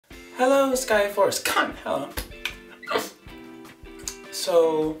Hello, Skyforce. Come, hello.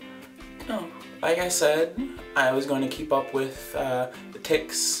 So, like I said, I was going to keep up with the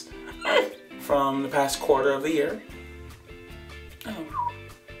tics from the past quarter of the year.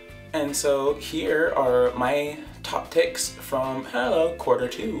 And so here are my top tics from quarter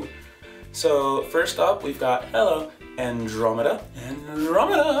 2. So first up, we've got Andromeda,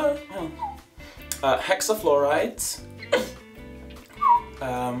 hexafluorides,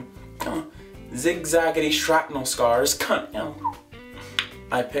 zigzaggedy shrapnel scars.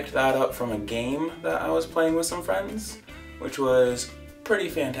 I picked that up from a game that I was playing with some friends, which was pretty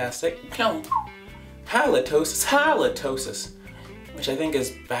fantastic. Halitosis, which I think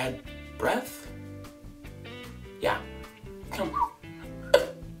is bad breath? Yeah.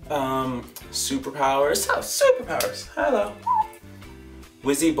 Superpowers. Hello.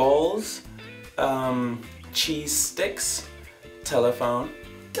 Whizzy balls. Cheese sticks. Telephone.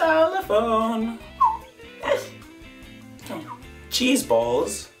 Cheese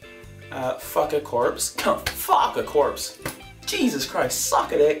balls. Fuck a corpse. Fuck a corpse. Jesus Christ,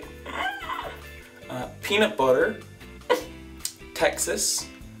 suck a dick. Peanut butter. Texas.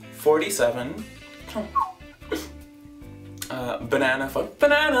 47. Banana phone.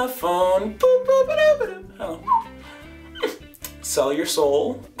 Boop, boop, ba-da, ba-da. Hello. Sell your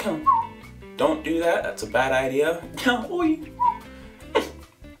soul. Don't do that. That's a bad idea.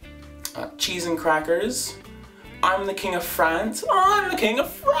 Cheese and crackers. I'm the king of France. I'm the king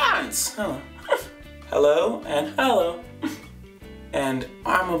of France. Hello and hello. And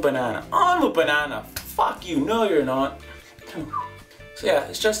I'm a banana. I'm a banana. Fuck you. No, you're not. So yeah,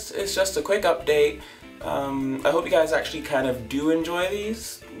 it's just a quick update. I hope you guys actually kind of do enjoy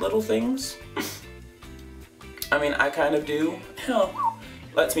these little things. I mean, I kind of do.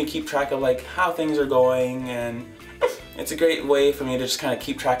 Lets me keep track of like how things are going, and it's a great way for me to just kind of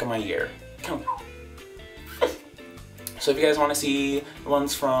keep track of my year. So if you guys want to see the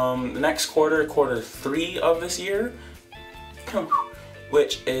ones from the next quarter, quarter 3 of this year,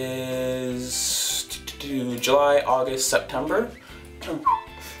 which is July, August, September.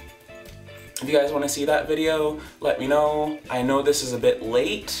 If you guys want to see that video, let me know. I know this is a bit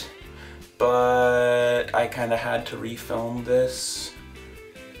late, but I kind of had to refilm this.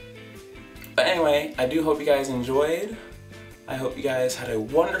 But anyway, I do hope you guys enjoyed. I hope you guys had a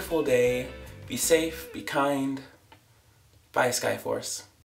wonderful day. Be safe, be kind. Bye, Skyforce.